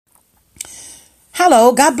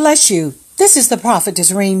Hello, God bless you. This is the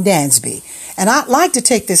prophetess Reem Dansby, and I'd like to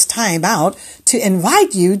take this time out to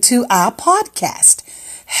invite you to our podcast,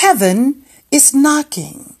 Heaven is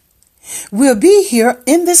Knocking. We'll be here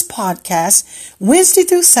in this podcast Wednesday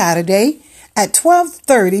through Saturday at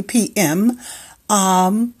 12:30 p.m.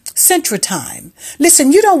 Central Time.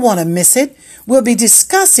 Listen, you don't want to miss it. We'll be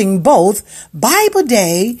discussing both Bible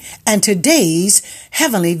Day and today's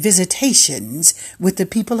heavenly visitations with the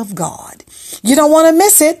people of God. You don't want to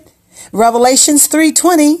miss it. Revelations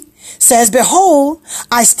 3:20 says, "Behold,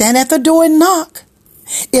 I stand at the door and knock.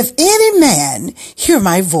 If any man hear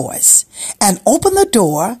my voice and open the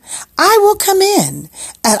door, I will come in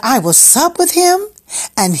and I will sup with him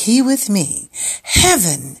and he with me."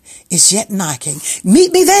 Heaven is yet knocking.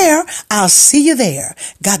 Meet me there. I'll see you there.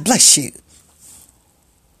 God bless you.